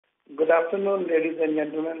Good afternoon, ladies and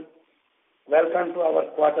gentlemen. Welcome to our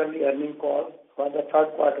quarterly earnings call for the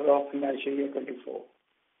third quarter of financial year 24.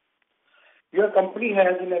 Your company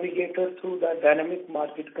has navigated through the dynamic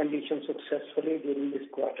market conditions successfully during this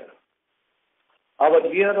quarter. Our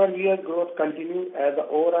year-on-year growth continued as the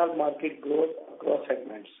overall market grows across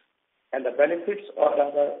segments, and the benefits of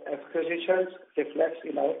our acquisitions reflects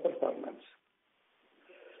in our performance.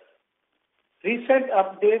 Recent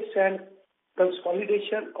updates and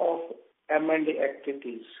consolidation of M&A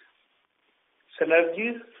activities.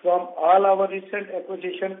 Synergies from all our recent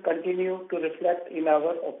acquisitions continue to reflect in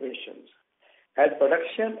our operations, as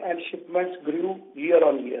production and shipments grew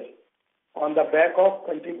year-on-year on the back of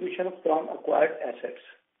contribution from acquired assets.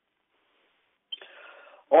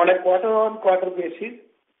 On a quarter-on-quarter basis,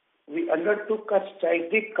 we undertook a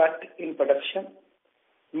strategic cut in production,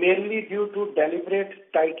 mainly due to deliberate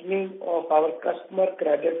tightening of our customer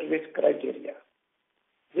credit risk criteria.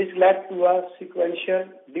 This led to a sequential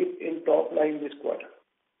dip in top line this quarter.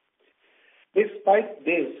 Despite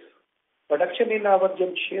this, production in our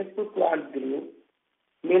Jamshedpur plant grew,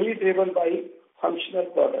 mainly driven by functional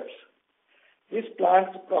products. This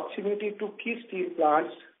plant's proximity to key steel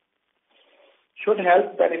plants should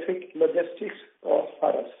help benefit logistics for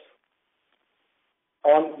us.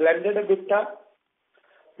 On blended EBITDA,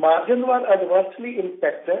 margins were adversely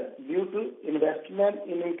impacted due to investment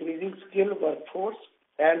in increasing skilled workforce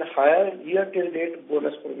and higher year-to-date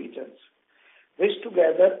bonus provisions, which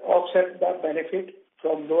together offset the benefit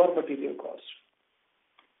from lower material costs.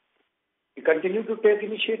 We continue to take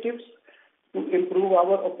initiatives to improve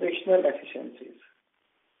our operational efficiencies.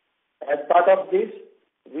 As part of this,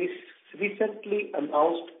 we recently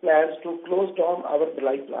announced plans to close down our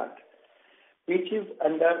Bhilai plant, which is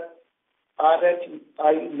under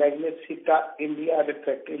RHI Magnesita India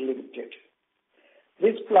Refractory Limited.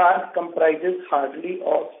 This plant comprises hardly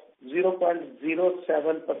of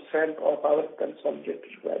 0.07% of our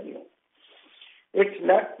consolidated revenue. Its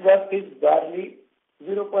net worth is barely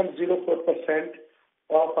 0.04%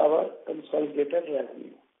 of our consolidated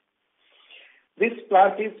revenue. This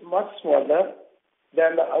plant is much smaller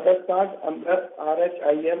than the other plants under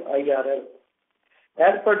RHIM IRL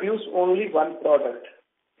and produce only one product,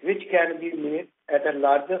 which can be made at a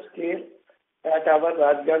larger scale at our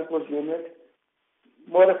Rajgangpur unit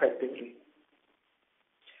more effectively.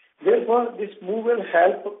 Therefore, this move will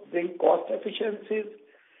help bring cost efficiencies,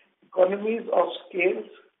 economies of scale,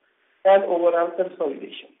 and overall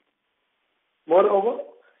consolidation. Moreover,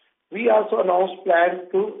 we also announced plans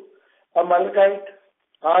to amalgamate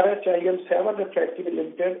RHIM 7 Refractory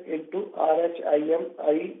Limited into RHIM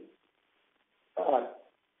IRL.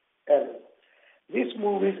 This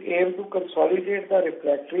move is aimed to consolidate the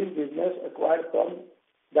refractory business acquired from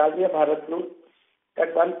Dalmia Bharat Group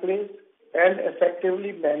at one place and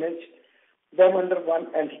effectively manage them under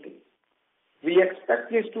one entity. We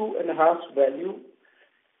expect this to enhance value,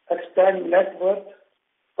 expand net worth,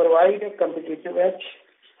 provide a competitive edge,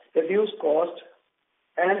 reduce cost,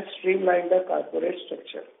 and streamline the corporate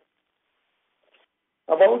structure.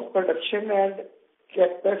 About production and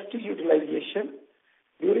capacity utilization,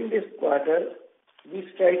 during this quarter, we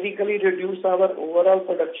strategically reduced our overall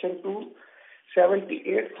production to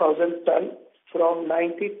 78,000 tons from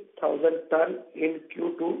 90,000 tons in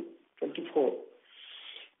Q2 24.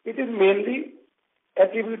 It is mainly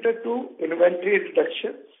attributed to inventory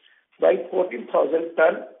reduction by 14,000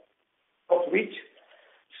 tons, of which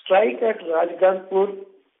strike at Rajgangpur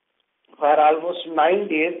for almost 9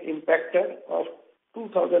 days impacted of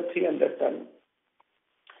 2,300 tons.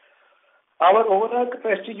 Our overall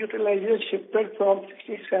capacity utilization shifted from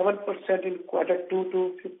 67% in quarter 2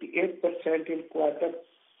 to 58% in quarter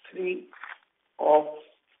 3 of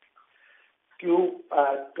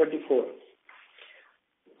Q24.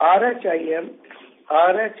 RHIM,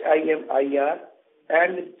 IR,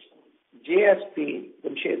 and JSP,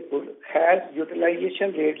 Jamshedpur, has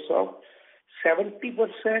utilization rates of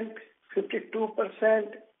 70%,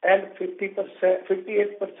 52%, and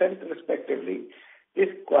 58% respectively this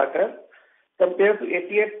quarter, compared to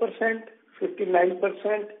 88%,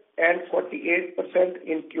 59%, and 48%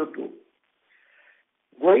 in Q2.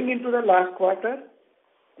 Going into the last quarter,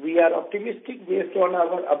 we are optimistic based on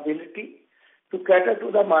our ability to cater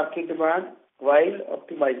to the market demand while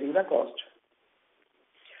optimizing the cost.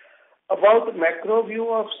 About macro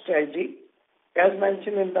view of strategy, as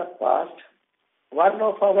mentioned in the past, one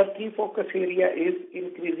of our key focus area is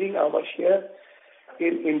increasing our share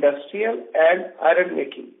in industrial and iron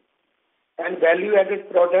making and value-added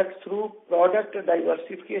products through product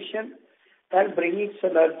diversification and bringing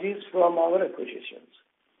synergies from our acquisitions.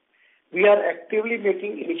 We are actively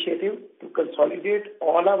making initiatives to consolidate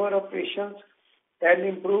all our operations and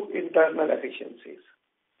improve internal efficiencies.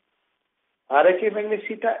 RHI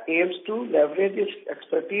Magnesita aims to leverage its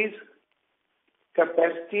expertise,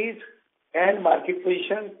 capacities, and market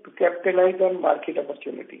position to capitalize on market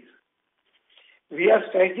opportunities. We are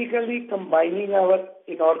strategically combining our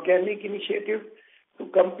inorganic initiative to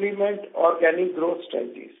complement organic growth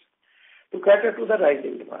strategies to cater to the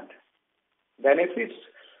rising demand. Benefits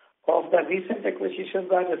of the recent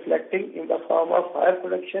acquisitions are reflecting in the form of higher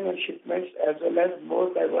production and shipments as well as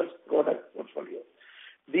more diverse product portfolio.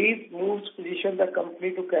 These moves position the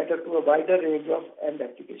company to cater to a wider range of end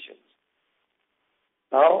applications.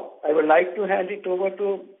 Now, I would like to hand it over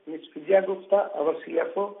to Ms. Vijaya Gupta, our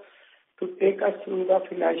CFO, to take us through the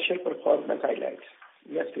financial performance highlights.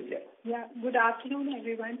 Yes, Vijaya. Yeah, good afternoon,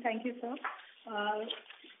 everyone. Thank you, sir.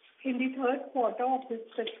 In the third quarter of this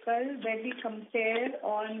fiscal, when we compare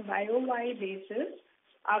on YOY basis,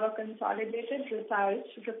 our consolidated results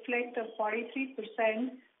reflect a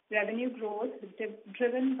 43% revenue growth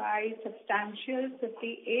driven by substantial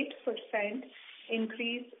 58%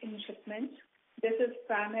 increase in shipments. This is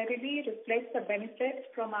primarily reflects the benefits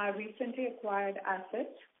from our recently acquired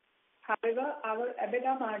assets. However, our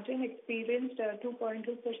EBITDA margin experienced a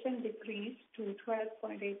 2.2% decrease to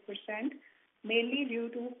 12.8%, mainly due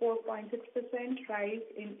to 4.6% rise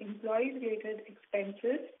in employee-related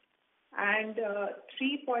expenses and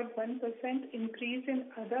 3.1% increase in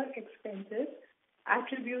other expenses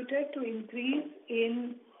attributed to increase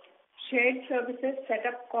in shared services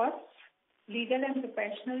setup costs, legal and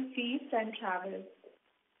professional fees, and travel.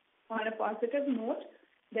 On a positive note,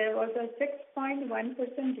 there was a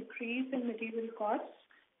 6.1% decrease in material costs,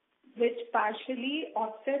 which partially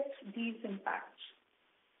offsets these impacts.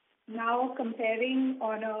 Now, comparing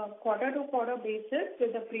on a quarter-to-quarter basis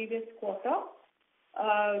with the previous quarter,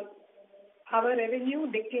 our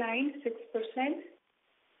revenue declined 6%.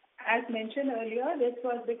 As mentioned earlier, this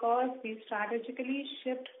was because we strategically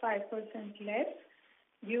shipped 5% less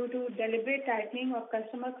due to deliberate tightening of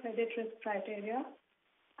customer credit risk criteria,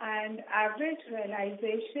 and average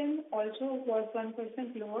realization also was 1%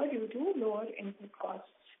 lower due to lower input costs.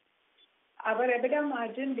 Our EBITDA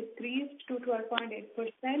margin decreased to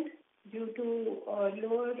 12.8% due to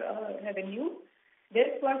lower revenue. This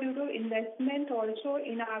was due to investment also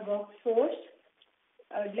in our workforce,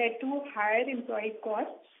 led to higher employee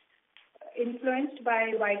costs, influenced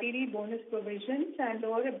by YTD bonus provisions and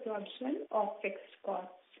lower absorption of fixed costs.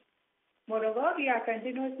 Moreover, we are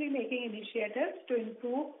continuously making initiatives to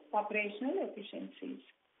improve operational efficiencies.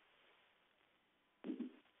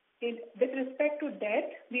 With respect to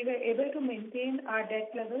debt, we were able to maintain our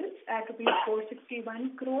debt levels at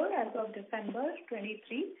 ₹461 crore as of December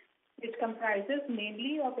 23, which comprises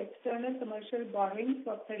mainly of external commercial borrowings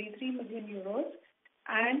of €33 million,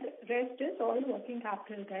 and rest is all working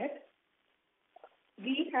capital debt.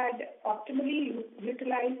 We had optimally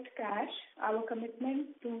utilized cash. Our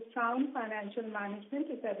commitment to sound financial management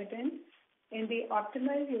is evident in the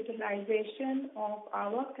optimal utilization of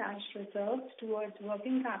our cash reserves towards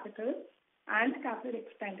working capital and capital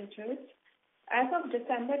expenditures. As of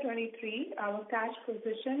December 23, our cash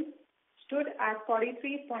position stood at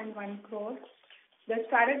 43.1 crores. The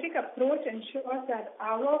strategic approach ensures that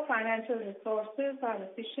our financial resources are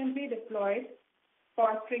efficiently deployed,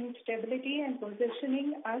 fostering stability and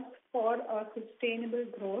positioning us for a sustainable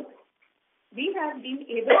growth. We have been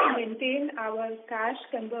able to maintain our cash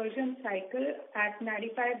conversion cycle at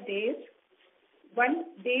 95 days, 1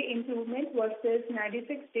 day improvement versus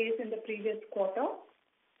 96 days in the previous quarter.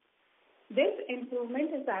 This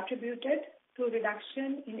improvement is attributed to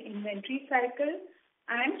reduction in inventory cycle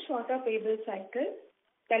and shorter payable cycle,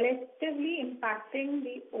 collectively impacting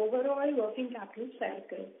the overall working capital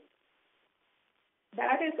cycle.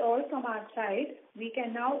 That is all from our side. We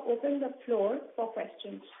can now open the floor for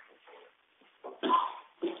questions.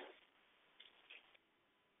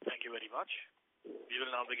 Thank you very much. We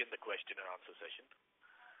will now begin the question and answer session.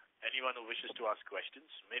 Anyone who wishes to ask questions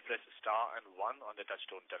may press star and 1 on the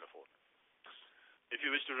touchtone telephone. If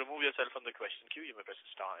you wish to remove yourself from the question queue, you may press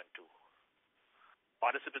star and 2.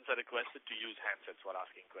 Participants are requested to use handsets while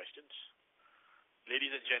asking questions.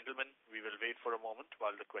 Ladies and gentlemen, we will wait for a moment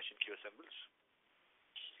while the question queue assembles.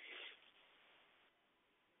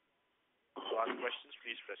 To ask questions,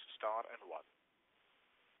 please press star and 1.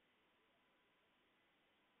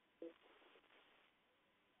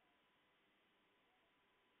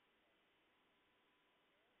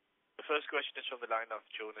 The first question is from the line of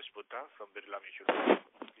Jonas Bhutta from Birla Mutual Fund.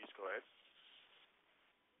 Please go ahead.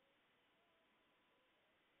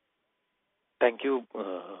 Thank you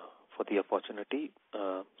for the opportunity.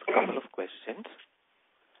 A couple of questions.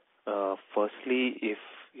 Firstly, if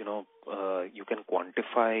you can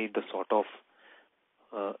quantify the sort of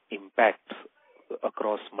impact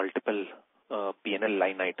across multiple P&L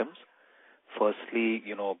line items. Firstly,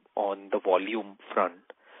 on the volume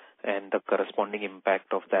front and the corresponding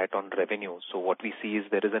impact of that on revenue. So what we see is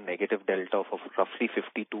there is a negative delta of roughly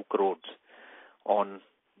 52 crores on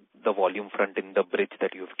the volume front in the bridge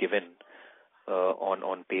that you've given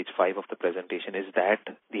on page 5 of the presentation. Is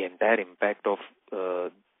that the entire impact of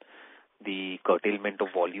the curtailment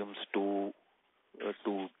of volumes to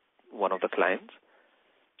one of the clients,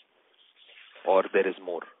 or there is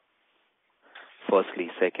more?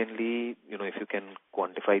 Firstly. Secondly, if you can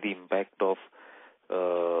quantify the impact of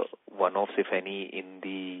one-offs, if any, in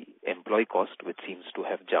the employee cost, which seems to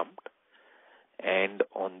have jumped, and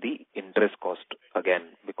on the interest cost,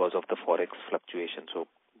 again, because of the forex fluctuation. So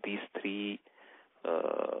these three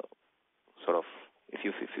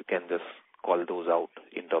if you can just call those out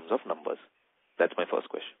in terms of numbers. That's my first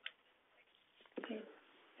question. Okay.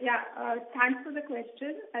 Yeah, thanks for the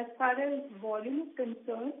question. As far as volume is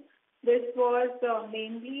concerned, this was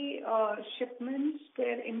mainly shipments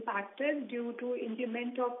were impacted due to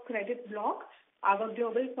implement of credit block, our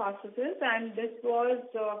global processes, and this was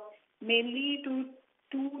mainly to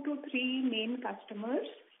 2 to 3 main customers,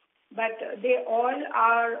 but they all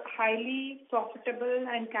are highly profitable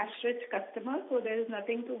and cash-rich customers, so there is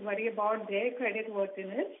nothing to worry about their credit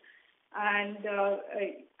worthiness, and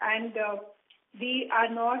we are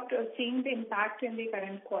not seeing the impact in the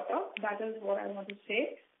current quarter. That is what I want to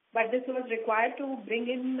say. But this was required to bring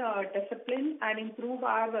in discipline and improve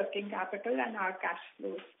our working capital and our cash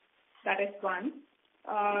flows. That is one,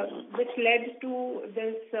 which led to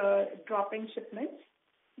this drop in shipments.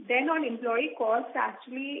 Then on employee cost,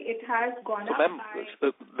 actually, it has gone up by...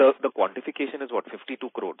 The quantification is what, 52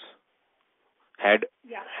 crores? Had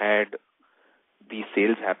the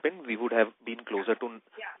sales happened, we would have been closer to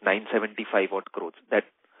 975 odd crores. That's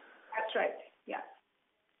right, yeah.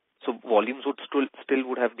 So volumes would still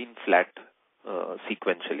would have been flat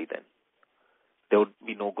sequentially then. There would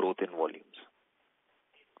be no growth in volumes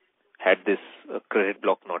had this credit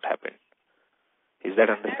block not happened. Is that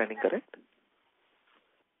understanding correct?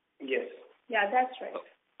 Yes. Yeah, that's right.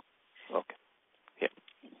 Okay. Yeah.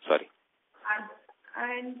 Sorry.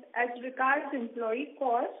 And as regards employee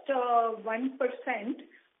cost, 1%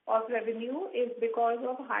 of revenue is because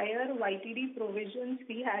of higher YTD provisions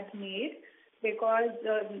we had made, because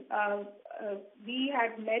we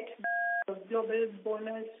had met the global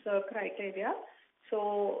bonus criteria.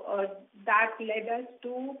 So that led us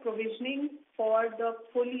to provisioning for the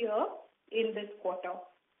full year in this quarter.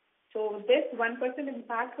 So this 1%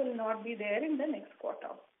 impact will not be there in the next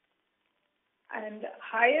quarter. And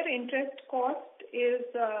higher interest cost is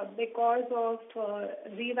because of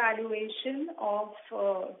revaluation of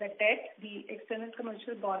the debt, the external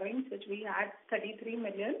commercial borrowings, which we had 33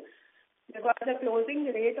 million. Because the closing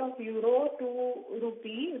rate of euro to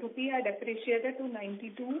rupee had appreciated to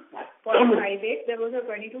 92.58. There was a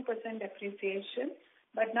 22% depreciation.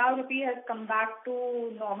 But now rupee has come back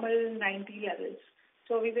to normal 90 levels.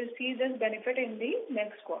 So we will see this benefit in the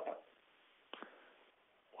next quarter.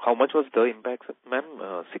 How much was the impact,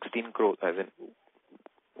 ma'am? 16 crores, as in,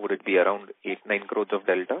 would it be around 8-9 crores of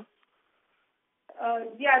delta?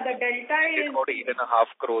 Yeah, the delta is... About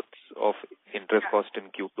 8.5 crores of interest cost in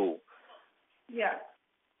Q2. Yeah,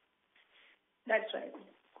 that's right.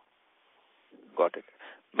 Got it.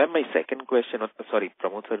 Ma'am, my second question,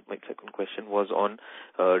 Pramod sir, my second question was on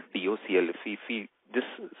DOCL. If we just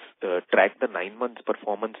track the 9 months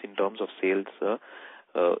performance in terms of sales,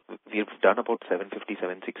 we've done about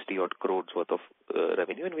 750-760 odd crores worth of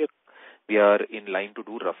revenue, and we are in line to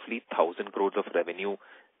do roughly 1,000 crores of revenue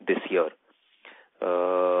this year.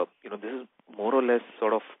 This is more or less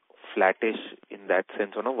sort of flattish in that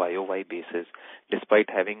sense on a YOY basis, despite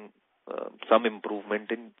having some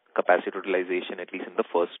improvement in capacity utilization, at least in the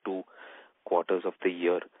first 2 quarters of the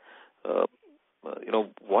year.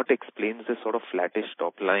 What explains this sort of flattish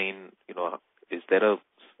top line? Is there a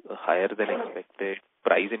higher than expected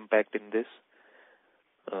price impact in this,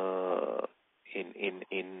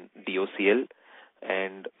 in DOCL?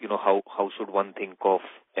 And, how should one think of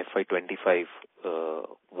FY25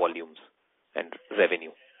 volumes and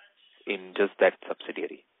revenue in just that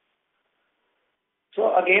subsidiary?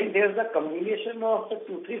 So again, there's a combination of the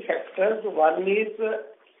 2-3 factors. One is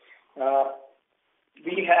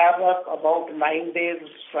we have about 9 days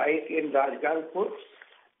strike in Rajgangpur,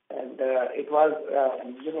 and it was,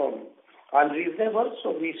 unreasonable.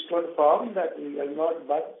 So we stood firm that we will not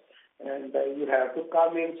budge, and you have to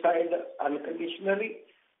come inside unconditionally.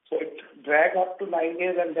 So it dragged up to 9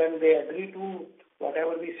 days, and then they agreed to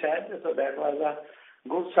whatever we said. So that was a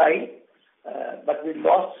good sign. But we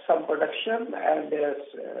lost some production and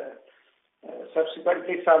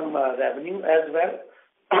subsequently some revenue as well.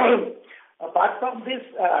 Apart from this,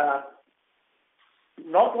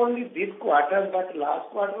 not only this quarter but last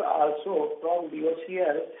quarter also from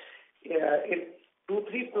DOCL, in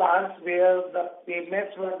 2-3 plants where the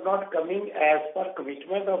payments were not coming as per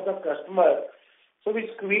commitment of the customer, so we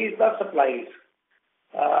squeezed the supplies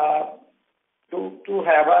to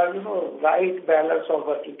have a right balance of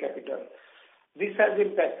working capital. This has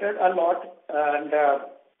impacted a lot. And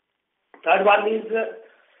third one is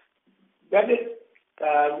when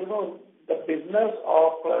the business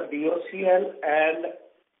of DOCL and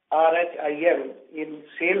RHIM in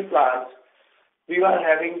sale plants, we were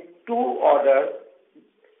having 2 orders,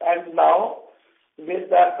 and now with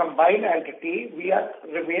the combined entity, we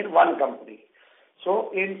remain one company.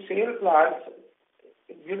 So in sale plants,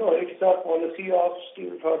 it's a policy of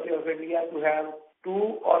Steel Authority of India to have 2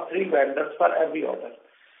 or 3 vendors for every order.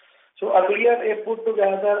 So earlier, they put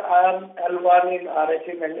together L1 in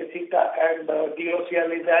RHI Magnesita and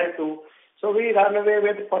DOCL is L2. So we run away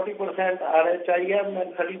with 40% RHIM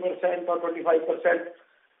and 30% or 25%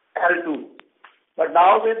 L2. But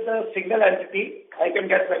now with the single entity, I can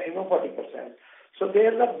get maximum 40%. So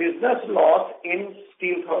there is a business loss in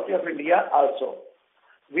Steel Authority of India also,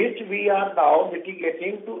 which we are now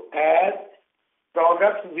mitigating to add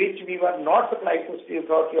products which we were not supplying to Steel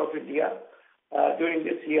Authority of India during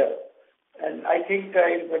this year. And I think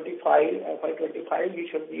in FY25, we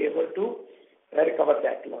should be able to recover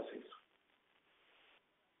that losses.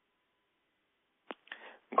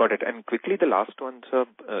 Got it. And quickly, the last one, sir,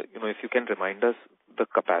 if you can remind us the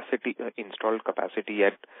capacity, installed capacity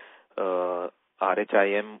at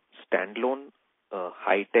RHIM standalone,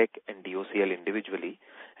 high-tech and DOCL individually,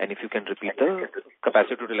 and if you can repeat the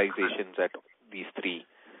capacity utilizations at these 3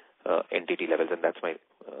 entity levels, and that's my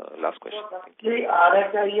last question. So,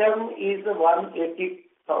 RHIM is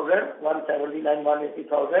 180,000, 179,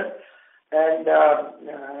 180,000, and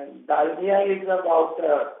Dalmia is about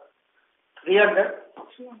 300,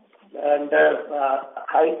 and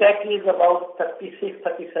high-tech is about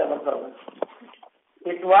 37,000.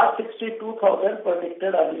 It was 62,000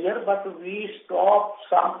 predicted earlier, but we stopped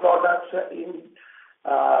some products in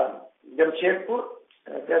Jamshedpur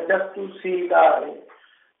just to see the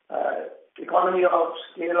economy of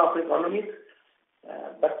scale of economies.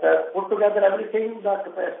 But put together everything, the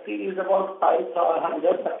capacity is about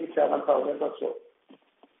 537,000 or so.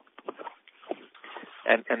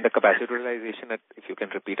 And the capacity utilization, if you can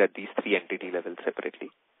repeat, at these 3 entity levels separately.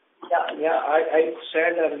 Yeah. I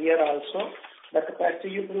said earlier also, the capacity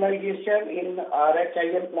utilization in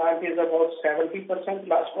RHIM plant is about 70%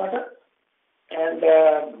 last quarter, and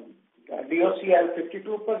DOCL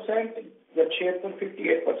 52%, Jamshedpur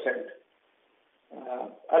 58%.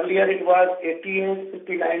 Earlier it was 88,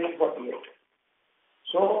 59, and 48.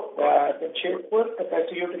 So Jamshedpur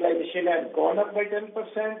capacity utilization has gone up by 10%,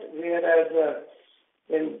 whereas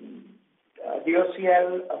in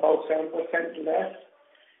DOCL about 7% less,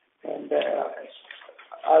 and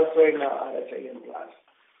also in RHIM class.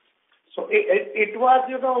 So it was,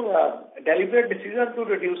 a deliberate decision to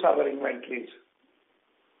reduce our inventories.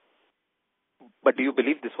 But do you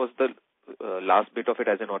believe this was the last bit of it,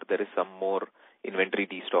 as in, or there is some more inventory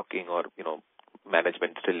destocking or,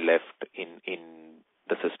 management still left in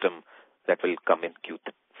the system that will come in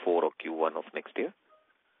Q4 or Q1 of next year?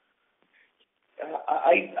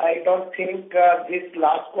 I don't think this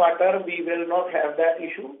last quarter we will not have that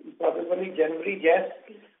issue. Probably January, yes.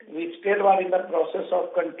 We still are in the process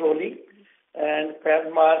of controlling, and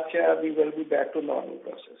Feb, March, we will be back to normal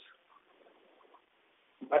process.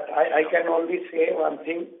 But I can only say one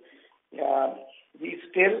thing. We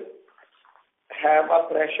still have a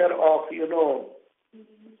pressure of,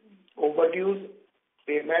 overdue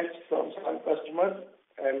payments from some customers,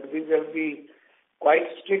 and we will be quite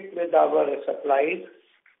strict with our supplies,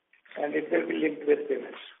 and it will be linked with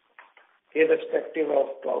payments, irrespective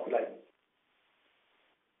of top line.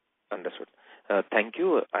 Understood. Thank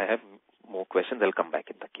you. I have more questions. I'll come back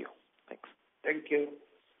in the queue. Thanks. Thank you.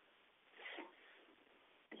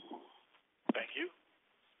 Thank you.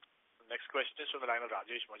 The next question is from the line of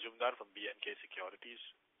Rajesh Majumdar from B&K Securities.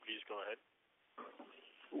 Please go ahead.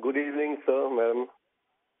 Good evening, sir, ma'am.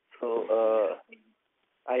 So,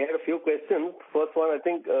 I had a few questions. First one, I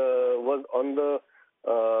think, was on the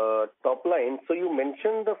top line. So you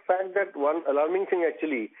mentioned the fact that one alarming thing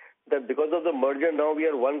actually, that because of the merger now we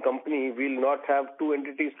are one company, we'll not have 2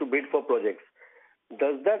 entities to bid for projects.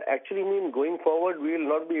 Does that actually mean going forward we will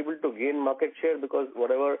not be able to gain market share because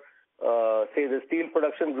whatever say the steel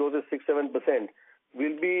production growth is 6-7%,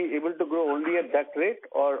 we'll be able to grow only at that rate,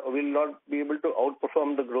 or will not be able to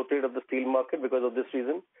outperform the growth rate of the steel market because of this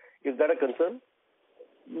reason? Is that a concern?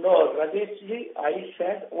 No, Rajeshji, I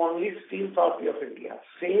said only Steel Authority of India.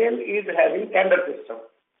 SAIL is having tender system.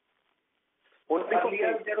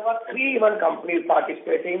 Earlier, there were 3 even companies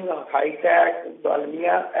participating, High-Tech,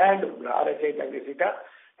 Dalmia, and RHI Magnesita.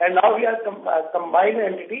 And now we are combined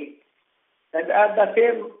entity. And at the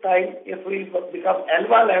same time, if we become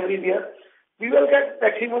L1 every year, we will get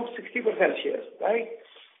maximum 60% shares, right?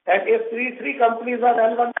 And if three companies are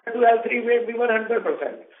L1, L2, L3, we were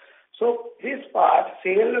 100%. So this part,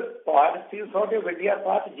 SAIL part, Steel Authority of India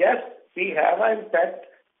part, yes, we have an impact,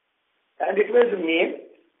 and it will remain.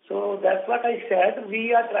 So that's what I said.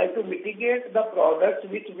 We are trying to mitigate the products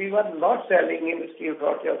which we were not selling in Steel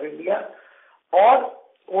Authority of India, or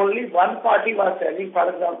only one party was selling. For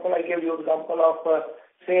example, I gave you an example of,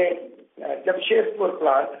 Jamshedpur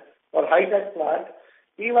plant or High-Tech plant.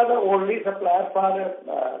 We were the only supplier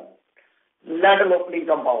for ladle opening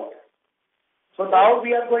compound. So now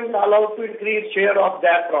we are going all out to increase share of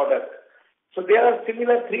that product. So there are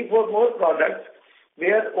similar 3-4 more products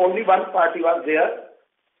where only one party was there.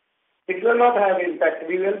 It will not have impact.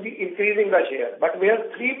 We will be increasing the share. But where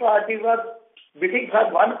 3 parties are bidding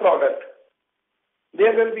for one product,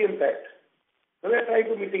 there will be impact. So we are trying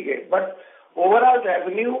to mitigate. But overall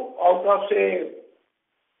revenue out of, say,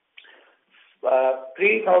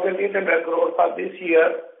 3,800 crore for this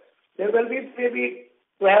year, there will be maybe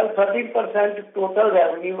 12-13% total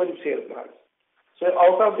revenue in sales plants. So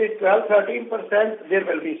out of this 12-13%, there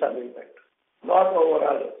will be some impact, not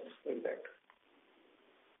overall impact.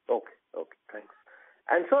 Okay, thanks.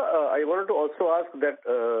 And sir, I wanted to also ask that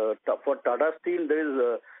for Tata Steel, there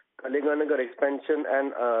is Kalinganagar expansion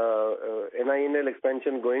and NINL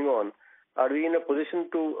expansion going on. Are we in a position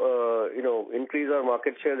to increase our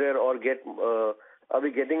market share there, or are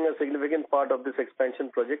we getting a significant part of this expansion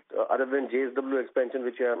project other than JSW expansion,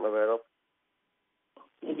 which I am aware of?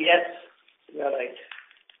 Yes, you are right.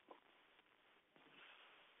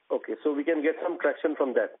 Okay, so we can get some traction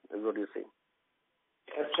from that, is what you're saying?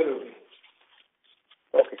 Absolutely.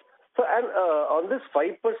 Okay. So, and on this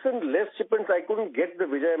 5% less shipments, I couldn't get the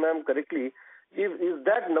Vijay ma'am correctly. Is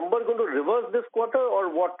that number going to reverse this quarter, or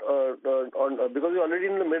what? Because we're already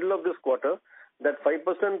in the middle of this quarter, that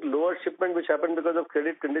 5% lower shipment which happened because of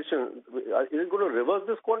credit conditions, is it going to reverse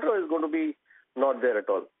this quarter, or is it going to be not there at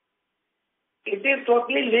all? It is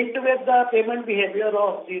totally linked with the payment behavior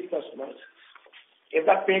of these customers. If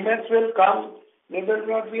the payments will come, there will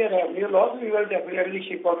not be a revenue loss. We will definitely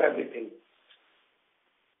ship out everything.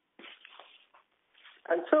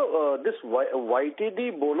 And so this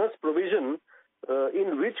YTD bonus provision,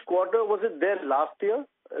 in which quarter was it there last year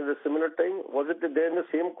at a similar time? Was it there in the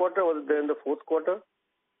same quarter? Was it there in the fourth quarter,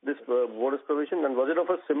 this bonus provision? And was it of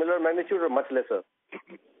a similar magnitude or much lesser?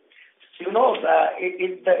 You know,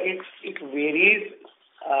 it varies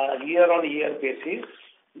year-on-year basis.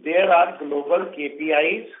 There are global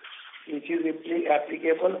KPIs which is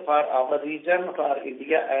applicable for our region, for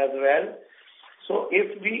India as well. So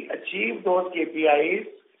if we achieve those KPIs,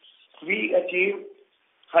 we achieve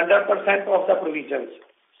 100% of the provisions.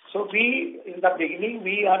 So in the beginning,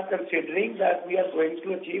 we are considering that we are going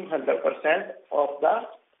to achieve 100% of the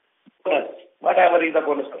bonus, whatever is the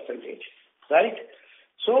bonus percentage, right?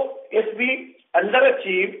 So if we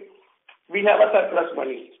underachieve, we have a surplus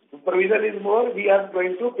money. The provision is more, we are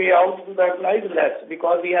going to pay out to the employees less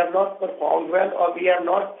because we have not performed well or we have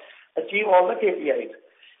not achieved all the KPIs.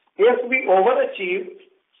 If we overachieve,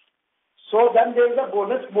 so then there is a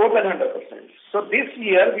bonus more than 100%. So this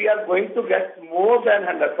year we are going to get more than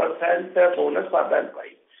 100% bonus for the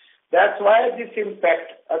employee. That's why this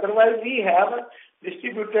impact. Otherwise we have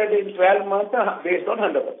distributed in 12 months based on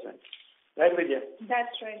 100%. Right, Vijay?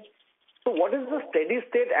 That's right. So what is the steady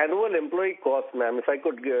state annual employee cost, ma'am? If I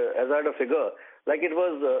could hazard a figure, like it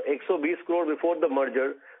was 120 crore before the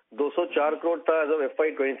merger, 204 crore tha as of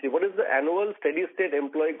FY23. What is the annual steady state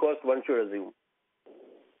employee cost one should assume?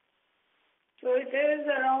 So it is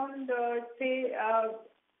around, 9%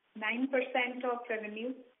 of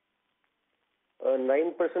revenue.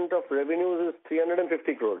 9% of revenues is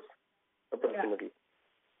 350 crores, approximately.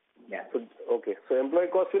 Yeah. So, okay. So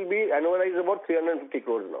employee cost will be annualized about 350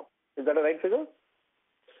 crores now. Is that a right figure?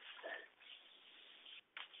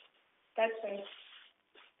 That's right.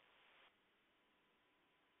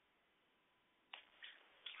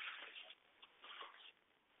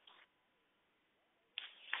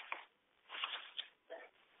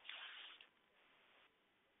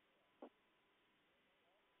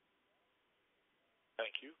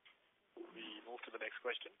 Thank you. We move to the next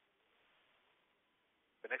question.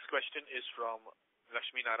 The next question is from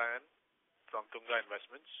Lakshmi Narayan from Tunga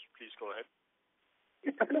Investments. Please go ahead.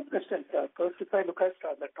 A couple of questions. First, if I look at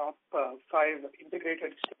the top 5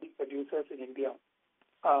 integrated steel producers in India,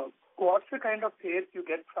 what's the kind of sales you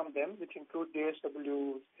get from them, which include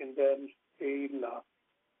JSW, Jindal, SAIL,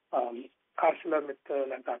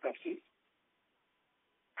 ArcelorMittal, and Tata Steel?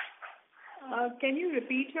 Can you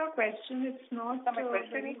repeat your question? It's not. My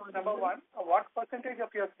question is, number one, what percentage of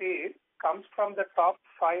your sales comes from the top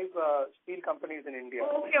 5 steel companies in India?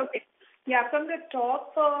 Okay. Yeah, from the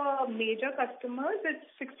top major customers, it's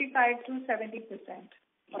 65 to 70%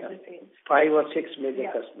 of the sales. 5 or 6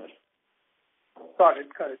 major customers. Got it.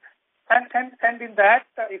 And in that,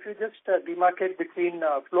 if you just demarcate between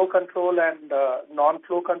flow control and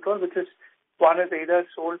non-flow control, which is one is either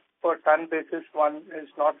sold per ton basis, one is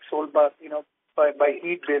not sold by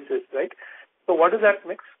heat basis, right? So what is that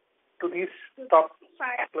mix to these top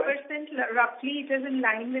 5%? Roughly, it is in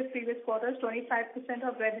line with previous quarters. 25%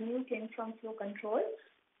 of revenue came from flow control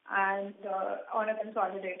and on a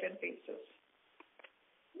consolidated basis.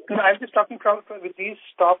 No, I'm just talking from with these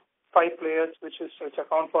top 5 players, which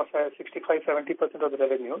account for 65-70% of the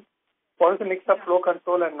revenue. What is the mix of flow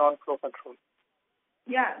control and non-flow control?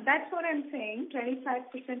 Yeah, that's what I'm saying.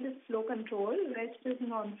 25% is flow control, rest is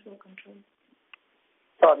non-flow control.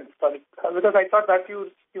 Sorry. Because I thought that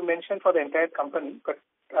you mentioned for the entire company, but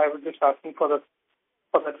I was just asking for that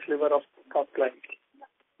sliver of top line.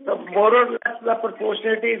 So more or less the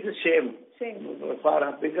proportionality is the same. For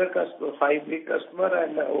a bigger customer, 5 big customer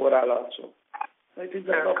and overall also. It is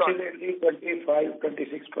approximately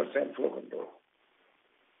 25-26% flow control.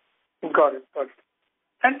 Got it.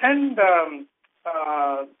 And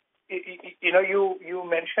you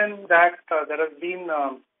mentioned that there has been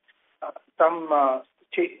some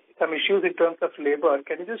issues in terms of labor.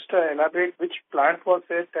 Can you just elaborate which plant was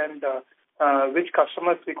it and which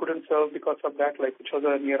customers we couldn't serve because of that, like which was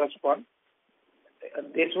the nearest one?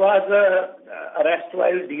 This was a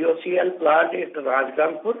erstwhile DOCL plant at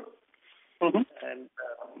Rajgangpur. Mm-hmm. And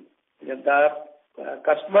the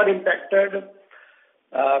customer impacted,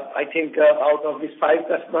 I think out of these 5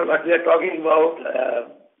 customers what we are talking about,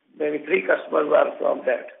 maybe 3 customers were from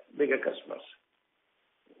that, bigger customers.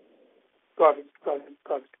 Got it.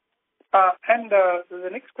 And the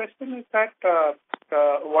next question is that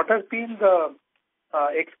what has been the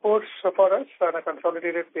exports for us on a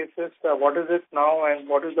consolidated basis? What is it now, and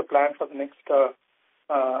what is the plan for the next 3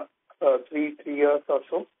 years or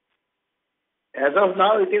so? As of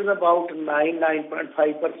now, it is about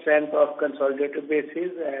 9.5% of consolidated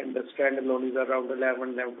basis, and the standalone is around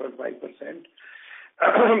 11.5%.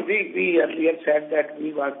 We earlier said that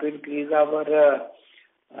we want to increase our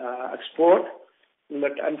export,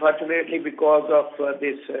 but unfortunately because of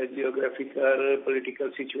this geographical political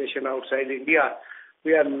situation outside India,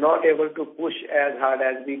 we are not able to push as hard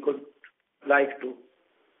as we could like to.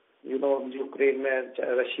 Ukraine and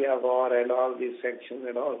Russia war and all these sanctions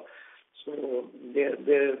and all. So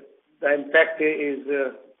the impact is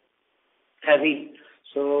heavy.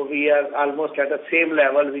 So we are almost at the same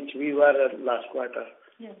level which we were last quarter.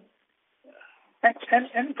 Yeah.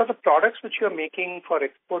 And for the products which you are making for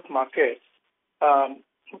export markets,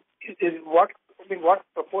 what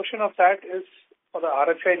proportion of that is for the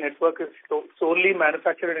RHI network is solely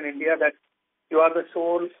manufactured in India, that you are the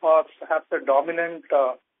sole or perhaps the dominant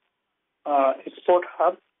export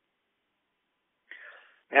hub?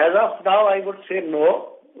 As of now, I would say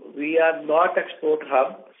no. We are not export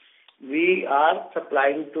hub. We are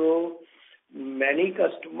supplying to many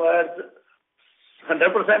customers,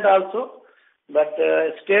 100% also. But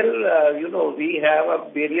still, we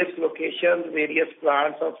have various locations, various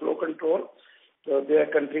plants of flow control. So they are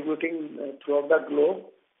contributing throughout the globe.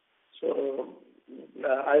 So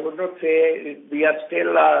I would not say we are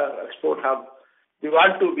still an export hub. We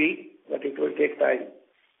want to be, but it will take time.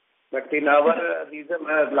 But in our region,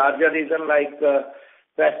 larger region like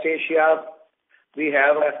West Asia, we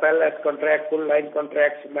have FLS contract, full line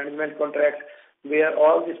contracts, management contracts, where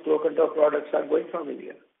all these flow control products are going from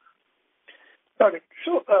India. Got it.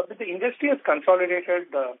 So the industry has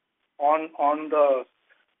consolidated on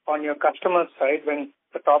your customer side when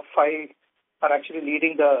the top 5 are actually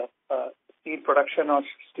leading the steel production or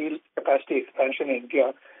steel capacity expansion in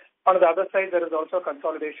India. On the other side, there is also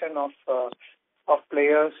consolidation of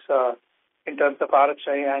players in terms of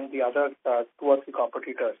RHI and the other 2 or 3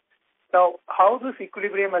 competitors. Now, how this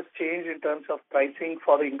equilibrium has changed in terms of pricing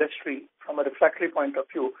for the industry from a refractory point of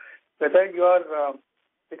view, whether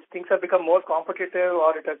things have become more competitive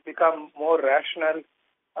or it has become more rational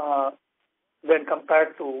when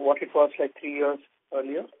compared to what it was like 3 years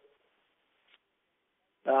earlier?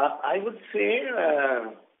 I would say,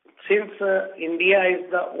 since India is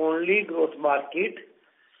the only growth market,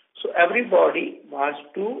 so everybody wants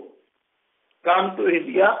to come to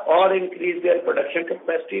India or increase their production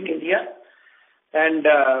capacity in India. And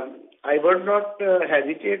I would not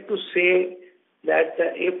hesitate to say that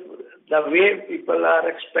if the way people are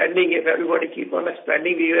expanding, if everybody keep on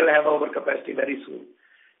expanding, we will have overcapacity very soon.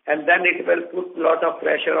 And then it will put a lot of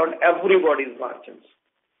pressure on everybody's margins.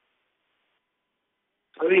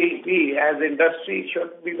 So we as industry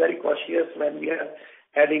should be very cautious when we are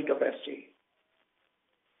adding capacity.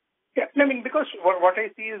 Yeah, I mean, because what I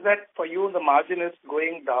see is that for you, the margin is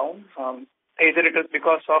going down. Either it is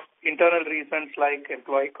because of internal reasons like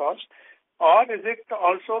employee cost, or is it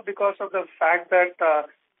also because of the fact that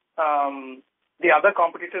the other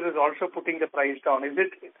competitor is also putting the price down? Is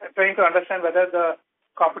it trying to understand whether the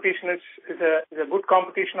competition is a good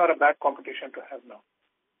competition or a bad competition to have now?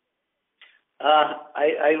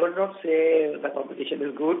 I would not say the competition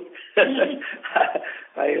is good.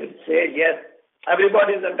 I would say yes,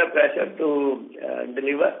 everybody is under pressure to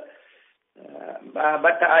deliver.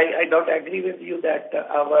 But I don't agree with you that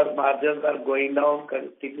our margins are going down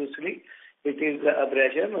continuously. It is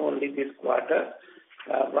aberration only this quarter.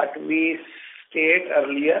 What we stated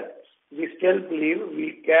earlier, we still believe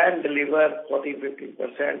we can deliver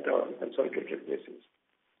 14-15% on consolidated basis.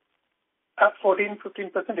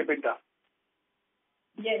 14-15% EBITDA?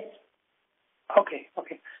 Yes. Okay.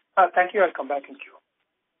 Thank you. I'll come back in queue.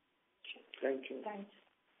 Thank you. Thanks.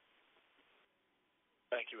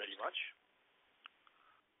 Thank you very much.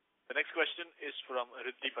 The next question is from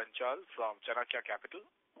Riddhi Panchal from Chanakya Capital.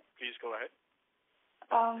 Please go ahead.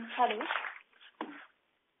 Hello.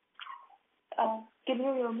 Can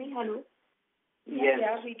you hear me? Hello. Yes.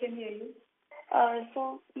 Yeah, we can hear you. I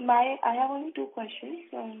have only two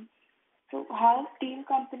questions. So how steel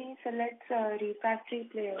company selects refractory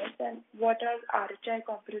players, and what are RHI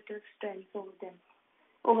competitive strengths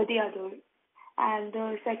over the other? And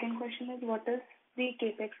the second question is, what is the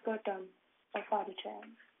capex per ton of RHI?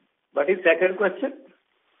 What is second question?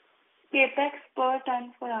 Capex per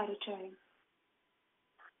ton for RHI.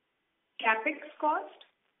 Capex cost?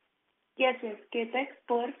 Yes, capex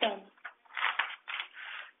per ton.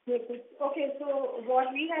 Okay, so what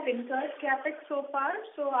we have incurred capex so far,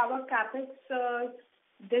 so our capex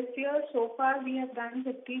this year so far we have done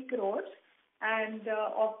 50 crores, and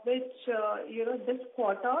of which this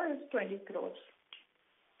quarter is 20 crores.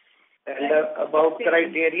 And about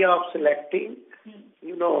criteria of selecting,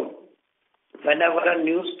 whenever a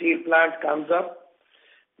new steel plant comes up,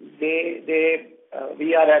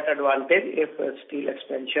 we are at advantage if a steel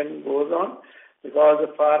expansion goes on, because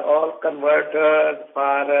for all converters,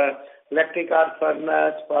 for electric arc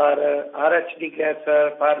furnace, for RHD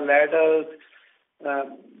gasser, for ladles,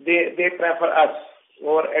 they prefer us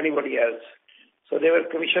over anybody else. So they will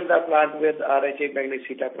commission the plant with RHI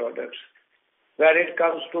Magnesita products. When it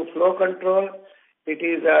comes to flow control, it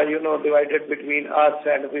is divided between us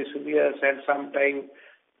and Vesuvius and sometimes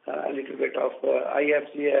a little bit of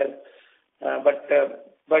IFCL.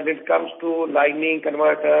 But it comes to lining,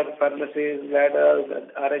 converter, furnaces, ladders,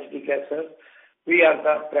 and RHD gassers, we are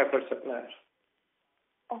the preferred supplier.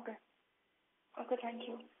 Okay, thank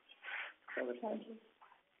you. Thank you.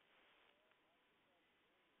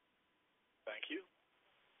 Thank you.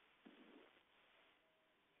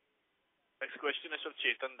 Next question is from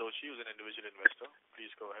Chetan Doshi, who's an individual investor. Please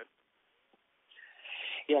go ahead.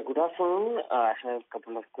 Yeah, good afternoon. I have a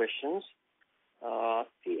couple of questions.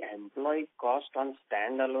 The employee cost on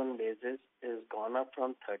standalone basis is gone up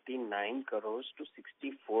from 39 crores to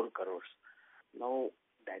 64 crores. Now,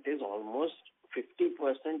 that is almost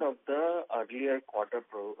 50% of the earlier quarter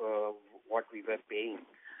what we were paying.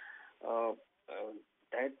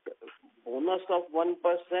 That bonus of 1%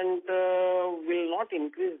 will not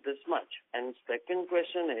increase this much. And second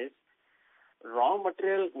question is, raw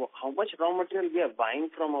material, how much raw material we are buying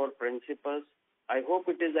from our principals? I hope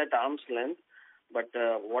it is at arm's length, but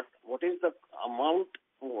what is the amount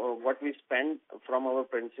what we spend from our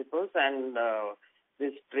principals, and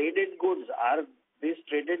these traded goods, are these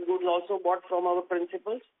traded goods also bought from our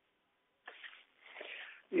principals?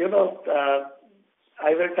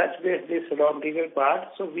 I will touch base this raw material part.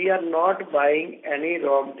 So we are not buying any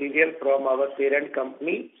raw material from our parent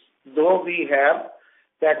company, though we have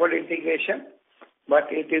backward integration, but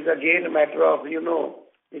it is again a matter of,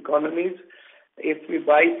 economies. If we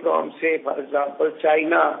buy from, say, for example,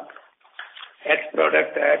 China, X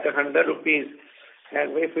product at 100 rupees,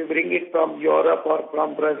 and if we bring it from Europe or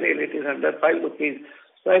from Brazil, it is 105 rupees.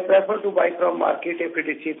 So I prefer to buy from market if it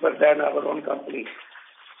is cheaper than our own company.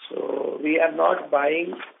 So we are not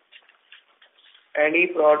buying any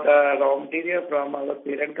raw material from our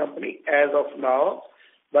parent company as of now.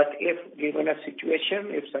 But if given a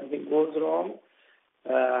situation, if something goes wrong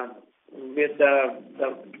with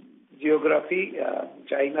the geography,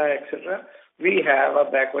 China, etc., we have a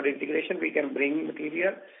backward integration. We can bring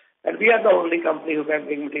material, and we are the only company who can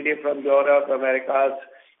bring material from Europe, Americas,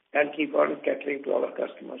 and keep on catering to our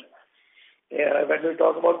customers. When we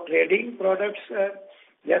talk about trading products,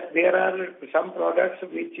 yes, there are some products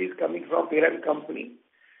which is coming from parent company,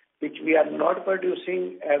 which we are not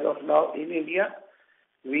producing as of now in India.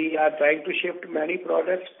 We are trying to shift many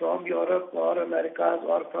products from Europe or Americas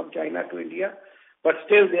or from China to India, but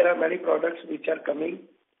still there are many products which are coming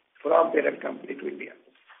from parent company to India.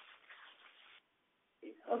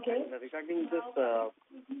 Okay. And regarding this,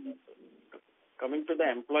 coming to the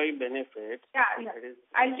employee benefits. Yeah.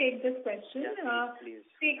 I'll take this question. Yeah, please.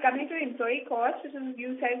 See, coming to employee costs,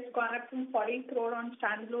 you said it's gone up from 40 crore on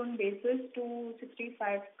standalone basis to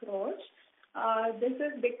 65 crores. This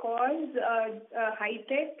is because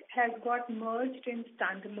Hi-Tech has got merged in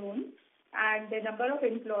standalone, and the number of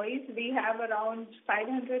employees, we have around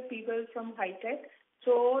 500 people from Hi-Tech.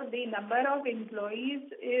 So the number of employees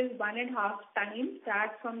is 1.5 times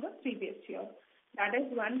that from the previous year. That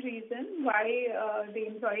is one reason why the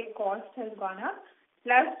employee cost has gone up,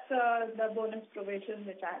 plus the bonus provision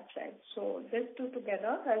which I have said. So this two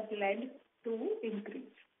together has led to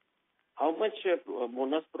increase. How much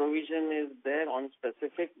bonus provision is there on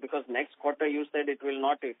specific? Because next quarter you said it will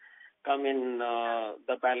not come in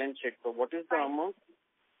the balance sheet. So what is the amount?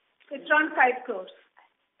 It's around 5 crores.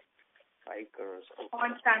 5 crores. Okay.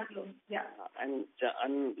 On standalone, yeah. And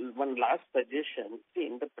one last suggestion. See,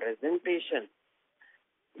 in the presentation,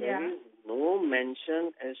 there is no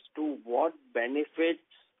mention as to what benefits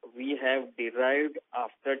we have derived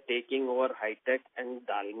after taking over Hi-Tech and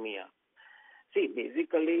Dalmia. See,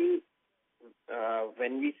 basically,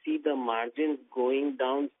 when we see the margins going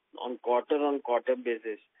down on quarter-on-quarter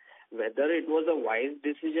basis, whether it was a wise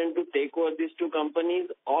decision to take over these two companies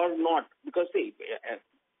or not, because see,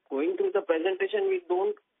 going through the presentation, we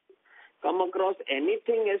don't come across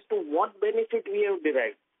anything as to what benefit we have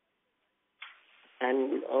derived.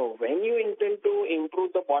 And when you intend to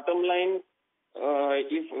improve the bottom line,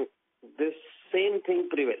 if this same thing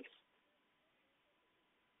prevails?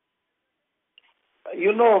 We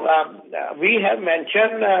have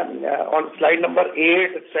mentioned on slide number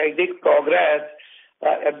 8, strategic progress,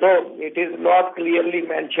 though it is not clearly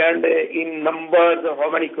mentioned in numbers of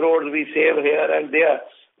how many crores we save here and there,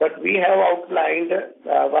 but we have outlined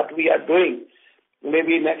what we are doing.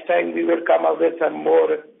 Maybe next time we will come up with some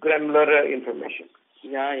more granular information.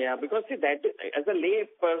 Yeah, because see that as a lay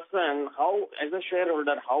person, how as a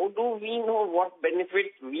shareholder, how do we know what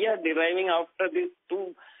benefits we are deriving after these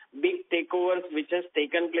two big takeovers which has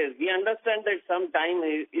taken place? We understand that some time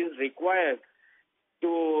is required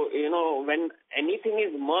to, when anything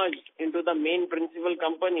is merged into the main principal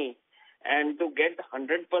company and to get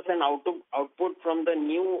 100% output from the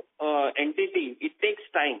new entity, it takes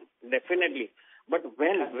time, definitely. But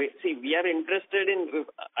when we are interested in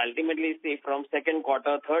ultimately, from second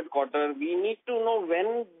quarter, third quarter, we need to know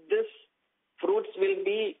when this fruits will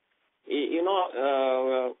be,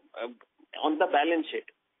 on the balance sheet.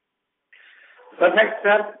 Perfect,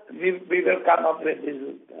 sir. We will come up with this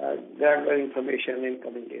granular information in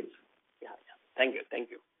coming days. Yeah. Thank you. Thank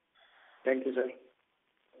you, sir.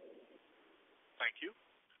 Thank you.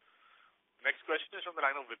 Next question is from the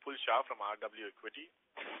line of Vipul Shah from RW Equity.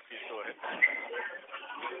 Please go ahead.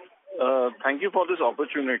 Thank you for this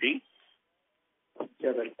opportunity.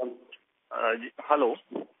 You're welcome. Hello.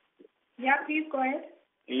 Yeah, please go ahead.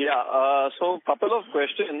 Yeah. So couple of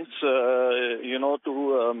questions,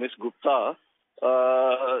 to Ms. Gupta.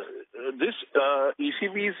 This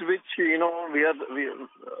ECBs which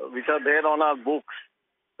which are there on our books.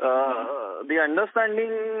 The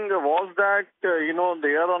understanding was that they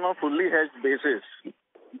are on a fully hedged basis.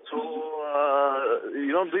 So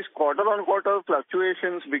this quarter-on-quarter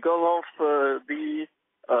fluctuations because of the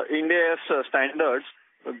Ind AS standards,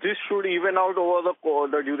 this should even out over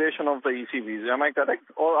the duration of the ECBs. Am I correct?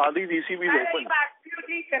 Or are these ECBs open?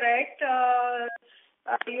 Absolutely correct.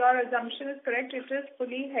 Your assumption is correct. It is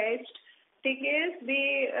fully hedged. Thing is,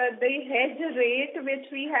 the hedge rate which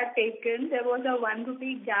we had taken, there was a 1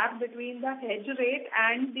 rupee gap between the hedge rate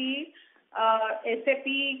and the SAP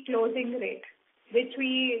closing rate, which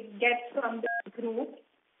we get from the group,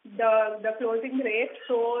 the closing rate.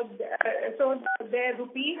 So the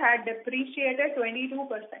rupee had depreciated 22%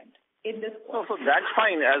 in this quarter. So that's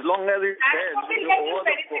fine as long as it's hedged over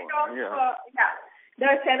the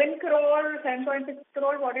The 7 crore, 7.6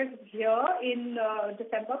 crore, what is here in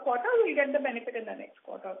December quarter, we'll get the benefit in the next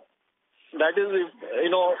quarter. That is,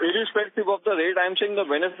 irrespective of the rate, I'm saying the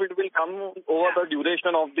benefit will come over the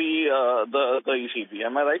duration of the ECB.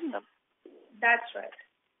 Am I right, ma'am? That's right.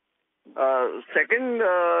 Second,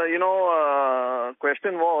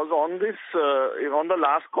 question was on this, on the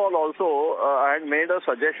last call also, I had made a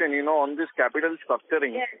suggestion, on this capital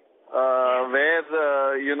structuring, yes. Where,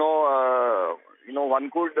 one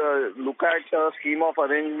could look at a scheme of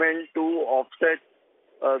arrangement to offset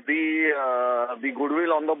the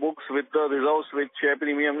goodwill on the books with the reserves, with share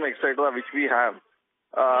premium, etc., which we have.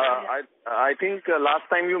 I think last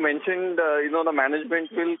time you mentioned, the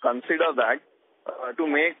management will consider that to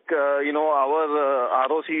make, our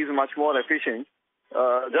ROCs much more efficient.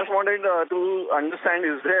 Just wanted to understand,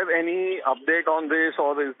 is there any update on this,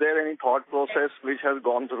 or is there any thought process which has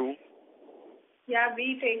gone through? Yeah,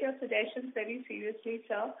 we take your suggestions very seriously,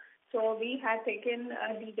 sir. So we have taken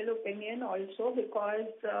a legal opinion also, because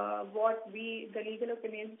the legal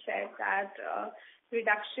opinion said that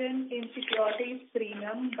reduction in securities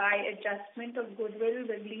premium by adjustment of goodwill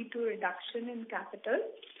will lead to reduction in capital,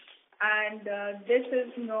 and this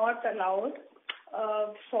is not allowed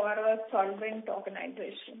for a solvent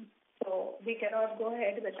organization. So we cannot go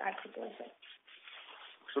ahead with that proposal.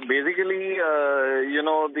 So basically,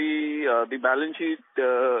 the balance sheet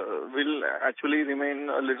will actually remain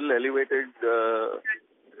a little elevated,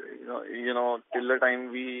 till the time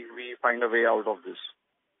we find a way out of this.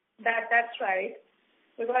 That's right,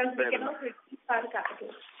 because we cannot reduce our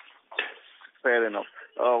capital. Fair enough.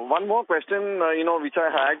 One more question, which I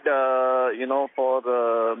had, for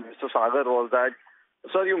Mr. Sagar was that,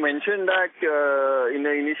 sir, you mentioned that in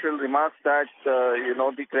the initial remarks that,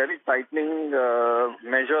 the credit tightening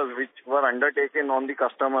measures which were undertaken on the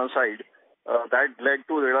customer side, that led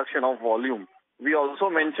to reduction of volume. We also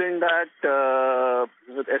mentioned that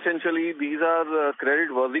essentially these are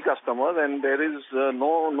credit-worthy customers, and there is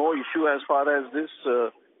no issue as far as this,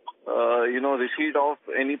 receipt of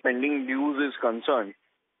any pending dues is concerned.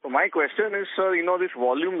 So my question is, sir, this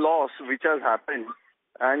volume loss which has happened,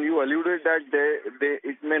 and you alluded that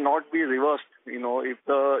it may not be reversed, if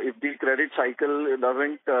the credit cycle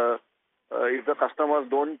doesn't, if the customers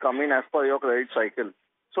don't come in as per your credit cycle.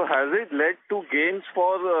 So has it led to gains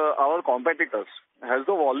for our competitors? Has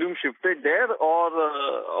the volume shifted there, or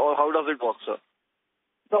how does it work, sir?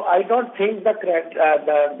 No, I don't think the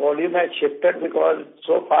volume has shifted, because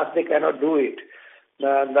so fast they cannot do it.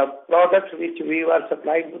 The products which we were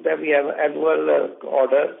supplying to them, we have annual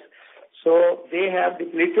orders. So they have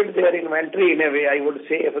depleted their inventory in a way, I would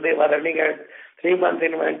say. If they were running at 3 months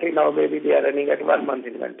inventory, now maybe they are running at 1 month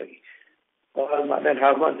inventory or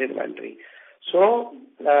 1.5 months inventory. So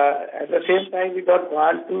at the same time, we don't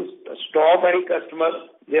want to stop any customer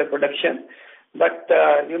their production. But,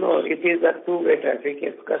 it is a two-way traffic.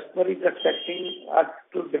 If customer is expecting us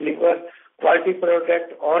to deliver quality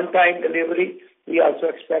product, on-time delivery, we also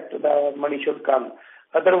expect the money should come.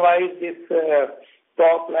 Otherwise, this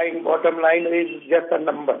top line, bottom line is just a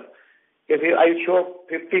number. If I show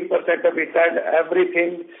 15% of it and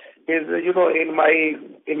everything is, in my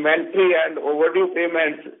inventory and overdue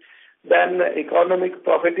payments, then economic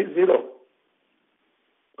profit is zero.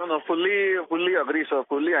 No, fully agree, sir.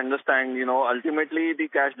 Fully understand. Ultimately the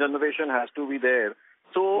cash generation has to be there.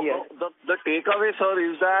 So yes. The takeaway, sir,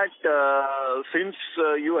 is that since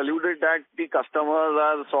you alluded that the customers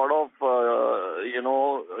are sort of,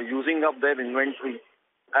 using up their inventory,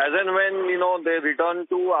 as and when, they return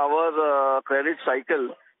to our credit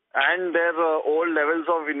cycle and their old levels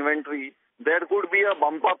of inventory, there could be a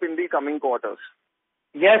bump up in the coming quarters.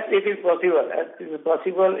 Yes, it is possible. It is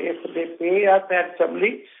possible. If they pay us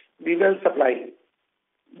handsomely, we will supply.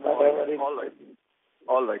 All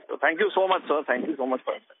right. So thank you so much, sir. Thank you so much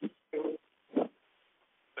for that.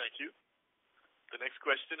 Thank you. The next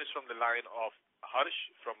question is from the line of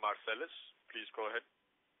Harsh from Marcellus. Please go ahead.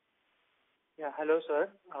 Yeah, hello,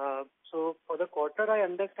 sir. So for the quarter, I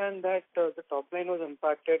understand that the top line was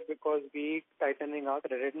impacted because we tightening our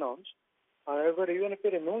credit norms. However, even if you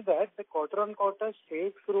remove that, the quarter-on-quarter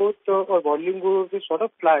sales growth or volume growth is sort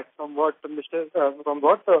of flat from what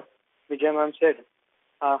Vijay ma'am said.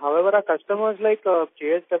 However, our customers like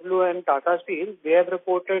JSW and Tata Steel, they have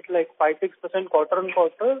reported like 5-6%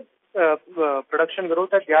 quarter-on-quarter production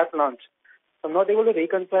growth at their plants. So I'm not able to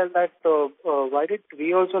reconcile that. Why did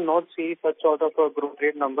we also not see such sort of a growth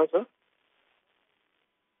rate number, sir?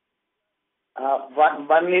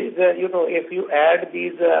 One is, if you add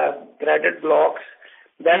these credit blocks,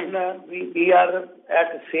 then we are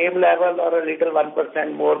at the same level or a little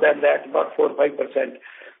 1% more than that, about 4-5%.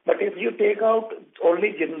 But if you take out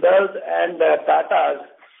only Jindals and Tatas,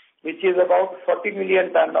 which is about 40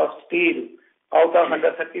 million ton of steel out of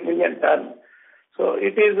 130 million ton, so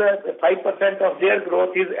it is 5% of their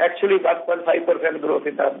growth is actually 1.5% growth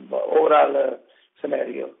in the overall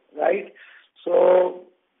scenario, right? So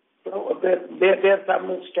there are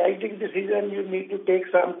some strategic decisions you need to take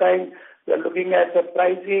some time. You are looking at the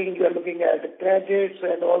pricing, you are looking at the credits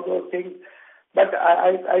and all those things. But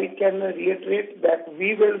I can reiterate that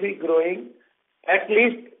we will be growing at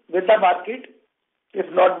least with the market, if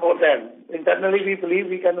not more than. Internally, we believe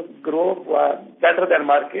we can grow better than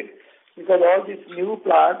market because all these new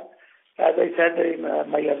plants, as I said in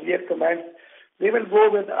my earlier comments, they will go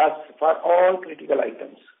with us for all critical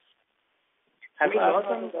items. Have you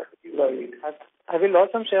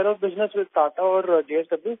lost some share of business with Tata or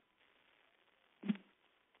JSW?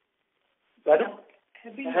 Pardon?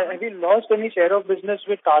 Have you lost any share of business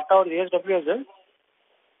with Tata or JSW as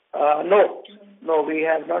well? No, we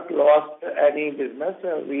have not lost any business.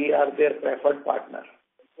 We are their preferred partner.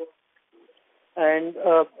 And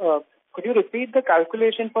could you repeat the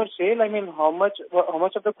calculation for sale? I mean, how much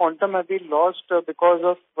of the quantum have we lost because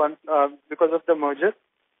of the merger?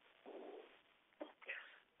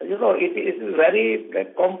 You know, it is very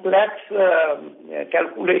complex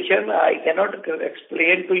calculation. I cannot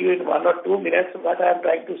explain to you in 1 or 2 minutes. What I am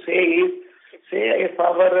trying to say is, say if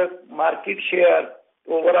our market share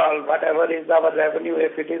overall, whatever is our revenue,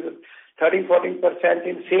 if it is 13-14%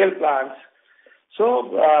 in sale plants, so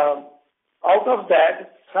out of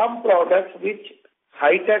that, some products which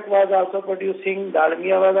Hi-Tech was also producing,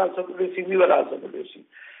 Dalmia was also producing, we were also producing.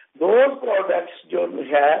 Those products जो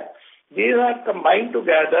है, these are combined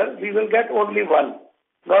together, we will get only one,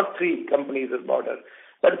 not 3 companies with border.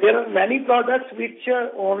 But there are many products which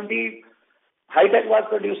only Hi-Tech was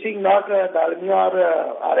producing, not Dalmia or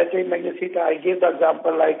RHI Magnesita. I gave the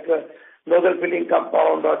example like nozzle filling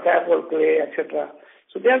compound or cathode clay, etc.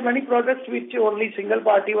 So there are many products which only single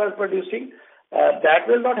party was producing. That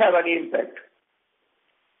will not have any impact.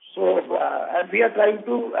 So, and we are trying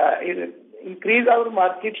to increase our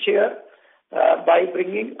market share by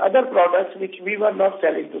bringing other products which we were not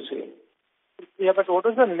selling to sale. Yeah, but what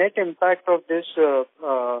is the net impact of this? Maybe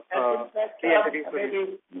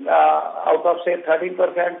out of say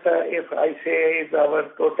 13%, if I say is our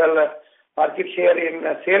total market share in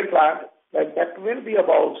sale plant, that will be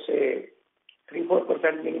about say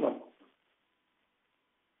 3-4% minimum.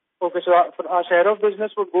 Okay, so our share of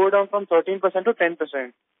business would go down from 13% to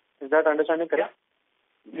 10%. Is that understanding correct?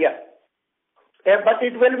 Yeah. But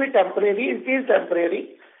it will be temporary. It is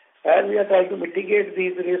temporary. And we are trying to mitigate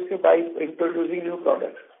these risks by introducing new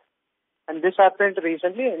products. And this happened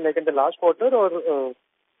recently, like in the last quarter, or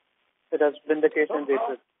it has been the case in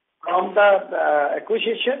basis? From the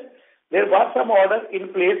acquisition, there was some order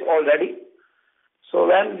in place already. So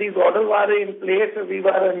when these orders were in place, we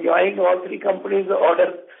were enjoying all 3 companies'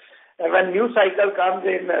 orders. And when new cycle comes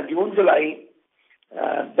in June, July,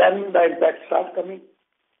 then the impact starts coming.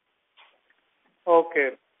 Okay.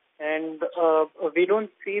 And we don't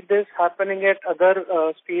see this happening at other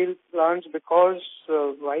steel plants because,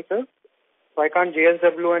 why, sir? Why can't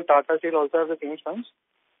JSW and Tata Steel also have the same stance?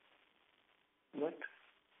 What?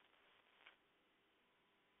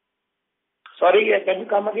 Sorry, can you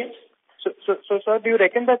come again? So, sir, do you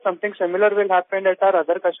reckon that something similar will happen at our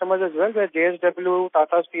other customers as well, where JSW,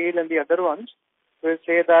 Tata Steel and the other ones will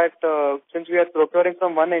say that since we are procuring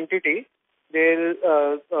from one entity, they'll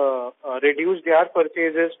reduce their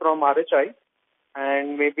purchases from RHI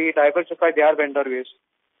and maybe diversify their vendor base?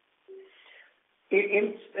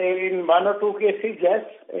 In 1 or 2 cases, yes.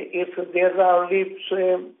 If there are only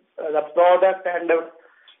the product and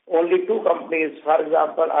only 2 companies, for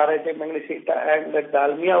example, RHI Magnesita and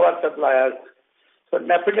Dalmia were suppliers, so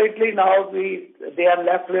definitely now they are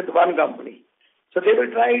left with one company. So they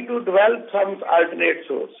will try to develop some alternate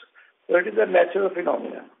source. So it is a natural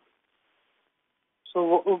phenomenon.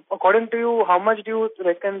 So according to you, how much do you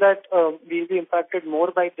reckon that we'll be impacted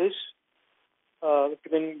more by this? If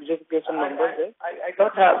you can just give some numbers there. I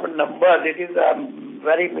don't have numbers. It is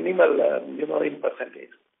very minimal, in percentage.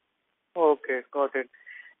 Okay, got it.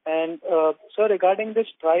 And sir, regarding this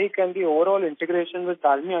strike and the overall integration with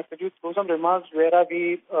Dalmia, could you throw some remarks? Where are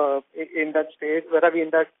we in that stage? Where are we in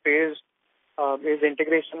that phase? Is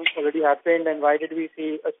integration already happened, and why did we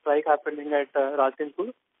see a strike happening at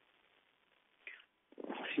Rajgangpur?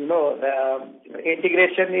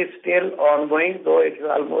 Integration is still ongoing, though it's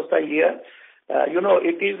almost a year.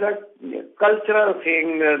 It is a cultural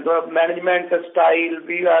thing, the management style.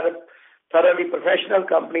 We are a thoroughly professional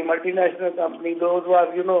company, multinational company. Those who are,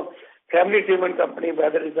 family-driven company,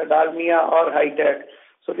 whether it's a Dalmia or Hi-Tech.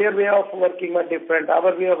 So their way of working was different.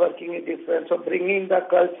 Our way of working is different. So bringing the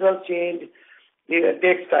cultural change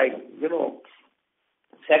takes time,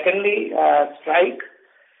 Secondly, strike,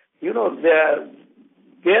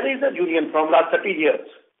 there is a union from last 30 years,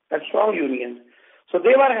 a strong union. So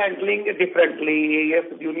they were handling it differently. If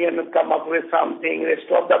the union come up with something, they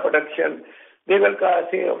stop the production, they will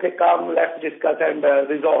say, okay, come, let's discuss and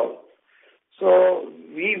resolve. So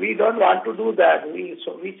we don't want to do that. We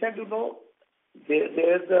said,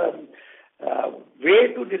 there's a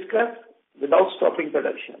way to discuss without stopping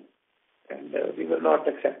production. And we will not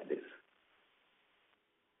accept this.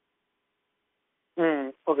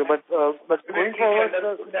 Okay, but going forward,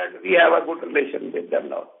 we have a good relation with them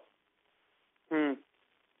now.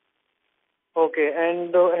 Okay,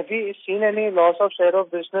 and have we seen any loss of share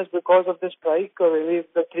of business because of this strike? Maybe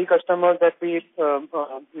the 3 customers that we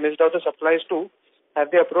missed out the supplies to,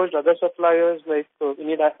 have they approached other suppliers? Like, we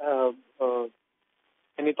need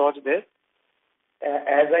any thoughts there?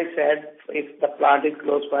 As I said, if the plant is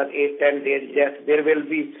closed for 8-10 days, yes, there will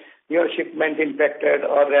be your shipment impacted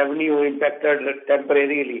or revenue impacted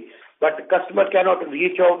temporarily. But the customer cannot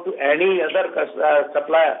reach out to any other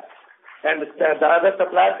supplier. And the other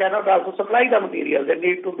supplier cannot also supply the material. They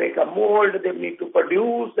need to make a mold, they need to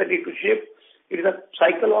produce, they need to ship. It is a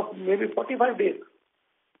cycle of maybe 45 days.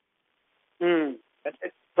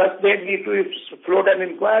 First they need to float an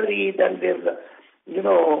inquiry, then there's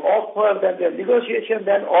offer, then there's negotiation,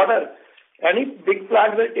 then order. Any big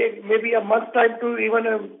plant will take maybe a month time to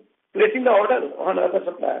even placing the order on other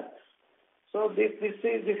supplier. So this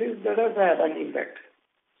does have an impact.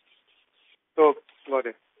 So, got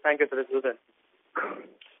it. Thank you, sir. Do that.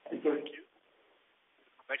 Thank you.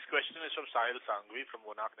 Next question is from Sahil Sangvi from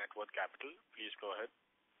Monarch Network Capital. Please go ahead.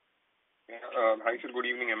 Hi, sir. Good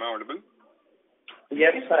evening. Am I audible?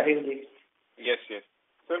 Yes, Sahil. Yes.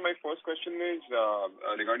 Sir, my first question is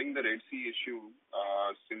regarding the Red Sea issue.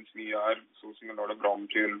 Since we are sourcing a lot of raw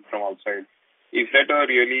material from outside, is that a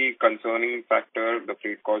really concerning factor? The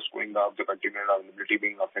freight cost going up, the container availability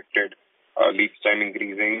being affected, lead time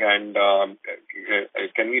increasing, and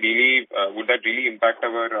can we really would that really impact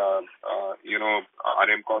our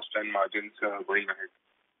RM cost and margins going ahead?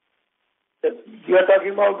 You are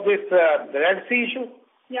talking about this Red Sea issue?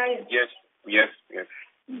 Yeah. Yes. Yes,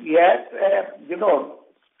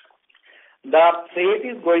 the freight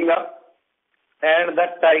is going up, and the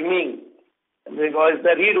timing, because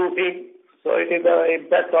the rerouting, so it is an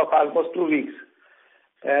impact of almost 2 weeks.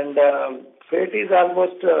 And freight is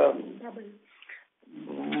almost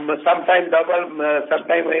sometimes double,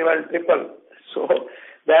 sometimes even triple. So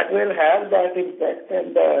that will have that impact,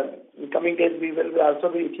 and in coming days we will also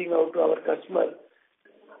be reaching out to our customers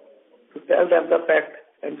to tell them the fact.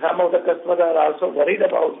 And some of the customers are also worried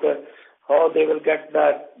about how they will get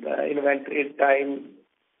that inventory in time,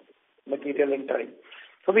 material in time.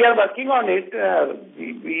 So we are working on it.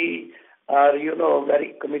 We are,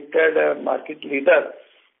 very committed market leader.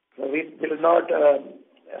 So we will not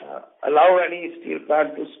allow any steel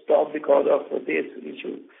plant to stop because of this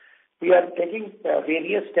issue. We are taking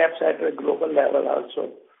various steps at a global level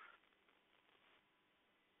also.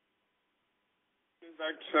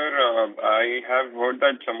 That, sir, I have heard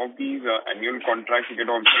that some of these annual contracts get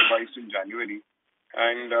also revised in January,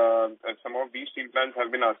 and some of these steel plants have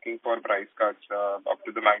been asking for price cuts up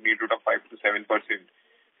to the magnitude of 5 to 7%.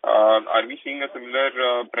 Are we seeing a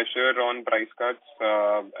similar pressure on price cuts,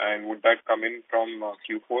 and would that come in from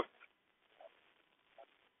Q4?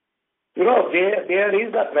 There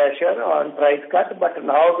is a pressure on price cut, but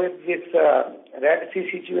now with this Red Sea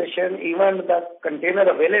situation, even the container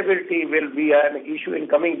availability will be an issue in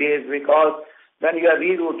coming days, because when you are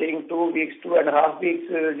rerouting 2 weeks, 2.5 weeks,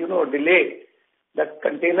 delay, the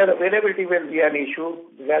container availability will be an issue,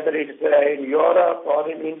 whether it's in Europe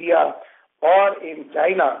or in India or in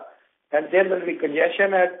China, and there will be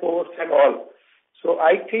congestion at ports and all. So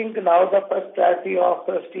I think now the first priority of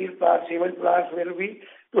steel plants, cement plants will be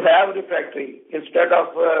to have refractory instead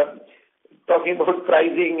of talking about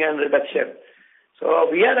pricing and reduction. So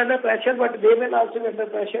we are under pressure, but they will also be under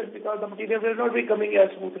pressure because the material will not be coming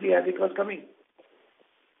as smoothly as it was coming.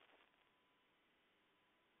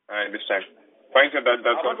 I understand. Fine, sir. That's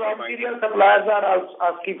our raw material suppliers are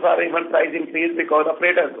asking for even price increase because the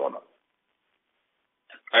freight has gone up.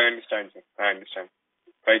 I understand, sir. Right,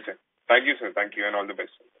 sir. Thank you, sir. Thank you, and all the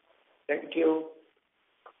best, sir. Thank you.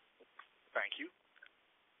 Thank you.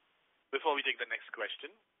 Before we take the next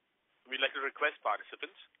question, we'd like to request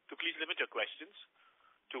participants to please limit your questions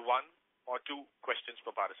to 1 or 2 questions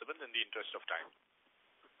per participant in the interest of time.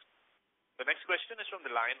 The next question is from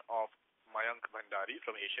the line of Mayank Bhandari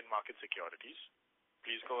from Asian Market Securities.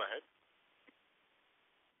 Please go ahead.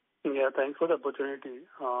 Yeah, thanks for the opportunity.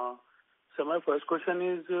 So my first question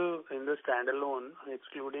is, in the standalone,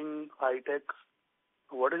 excluding high-tech,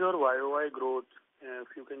 what is your YOY growth, if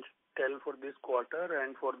you can tell for this quarter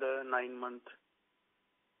and for the 9 months?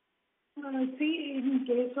 See, in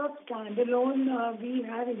case of standalone, we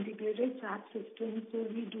have integrated SAP systems, so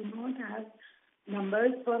we do not have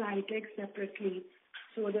numbers for high-tech separately.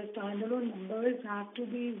 So the standalone numbers have to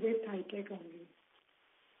be with high-tech only.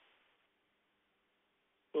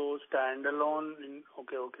 So standalone,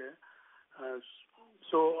 okay.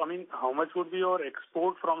 So, I mean, how much would be your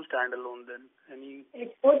export from standalone then?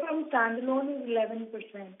 Export from standalone is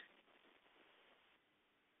 11%.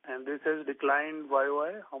 And this has declined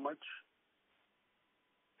YOY, how much?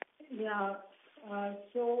 Yeah.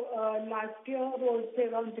 So last year was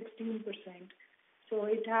around 16%. So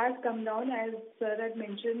it has come down, as Sir had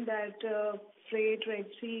mentioned, that freight, Red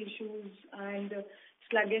Sea issues and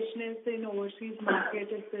sluggishness in overseas market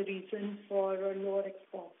is the reason for lower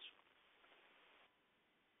exports.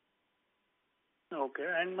 Okay.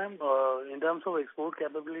 And ma'am, in terms of export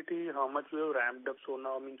capability, how much we have ramped up? So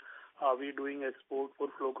now, I mean, are we doing export for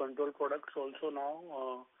flow control products also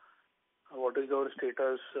now? What is our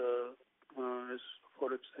status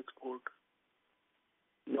for its export?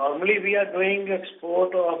 Normally, we are doing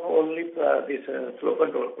export of only these flow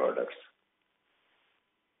control products.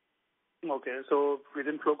 Okay. So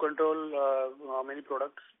within flow control, how many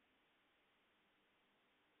products?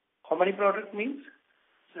 How many products means?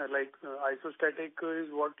 Like isostatic is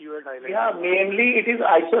what you had highlighted. Yeah, mainly it is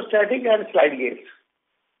isostatic and slide gates.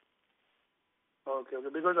 Okay.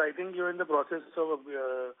 Because I think you're in the process of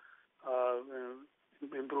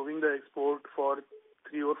improving the export for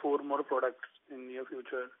 3 or 4 more products in near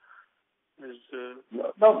future.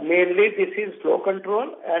 No, mainly this is flow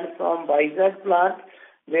control, and from Vizag plant,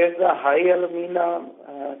 there's a high alumina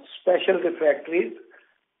special refractories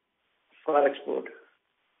for export.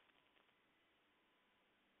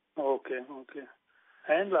 Okay.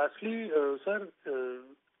 And lastly, sir,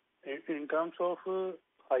 in terms of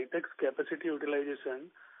high-tech's capacity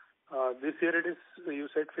utilization, this year it is, you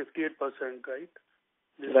said 58%, right?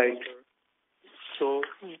 Right. So,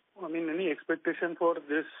 I mean, any expectation for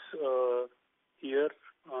this year,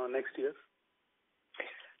 next year?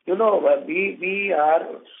 You know, we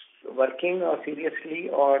are working seriously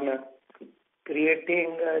on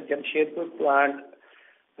creating Jamshedpur plant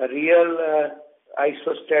a real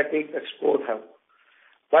isostatic export hub.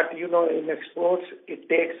 But, you know, in exports, it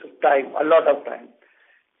takes time, a lot of time.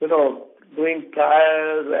 You know, doing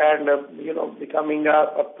trials and, becoming a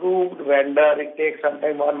approved vendor, it takes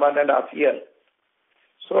sometimes 1.5 years.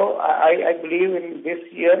 So I believe in this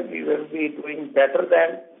year we will be doing better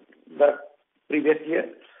than the previous year.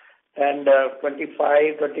 And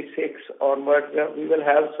 25, 26 onwards, we will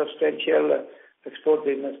have substantial export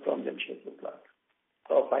business from Jamshedpur plant.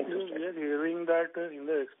 We are hearing that in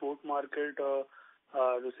the export market,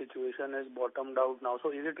 the situation has bottomed out now.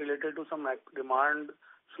 So is it related to some demand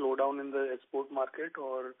slowdown in the export market,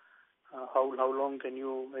 or how long can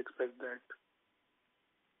you expect that?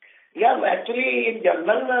 Yeah, actually, in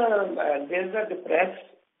general, there's a depressed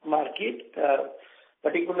market,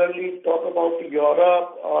 particularly talk about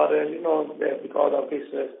Europe or, because of this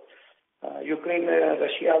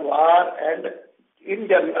Ukraine-Russia war, and in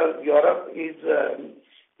general, Europe is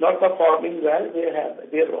not performing well. They have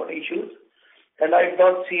their own issues, and I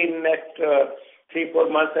don't see in next 3-4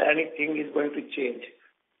 months anything is going to change.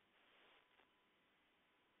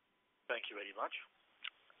 Thank you very much.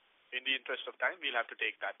 In the interest of time, we'll have to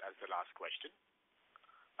take that as the last question.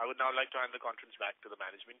 I would now like to hand the conference back to the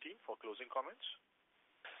management team for closing comments.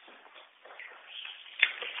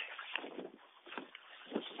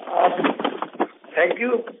 Thank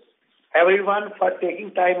you, everyone, for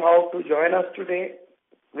taking time out to join us today.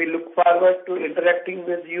 We look forward to interacting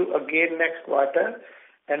with you again next quarter,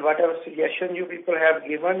 and whatever suggestion you people have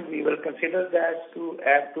given, we will consider that to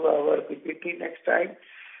add to our PPT next time.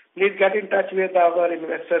 Please get in touch with our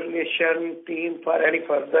investor relation team for any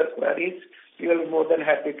further queries. We will be more than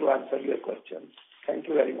happy to answer your questions.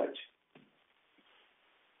 Thank you very much.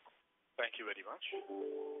 Thank you very much.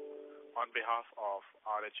 On behalf of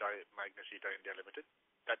RHI Magnesita India Limited,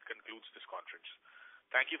 that concludes this conference.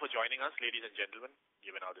 Thank you for joining us, ladies and gentlemen.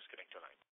 You may now disconnect your line.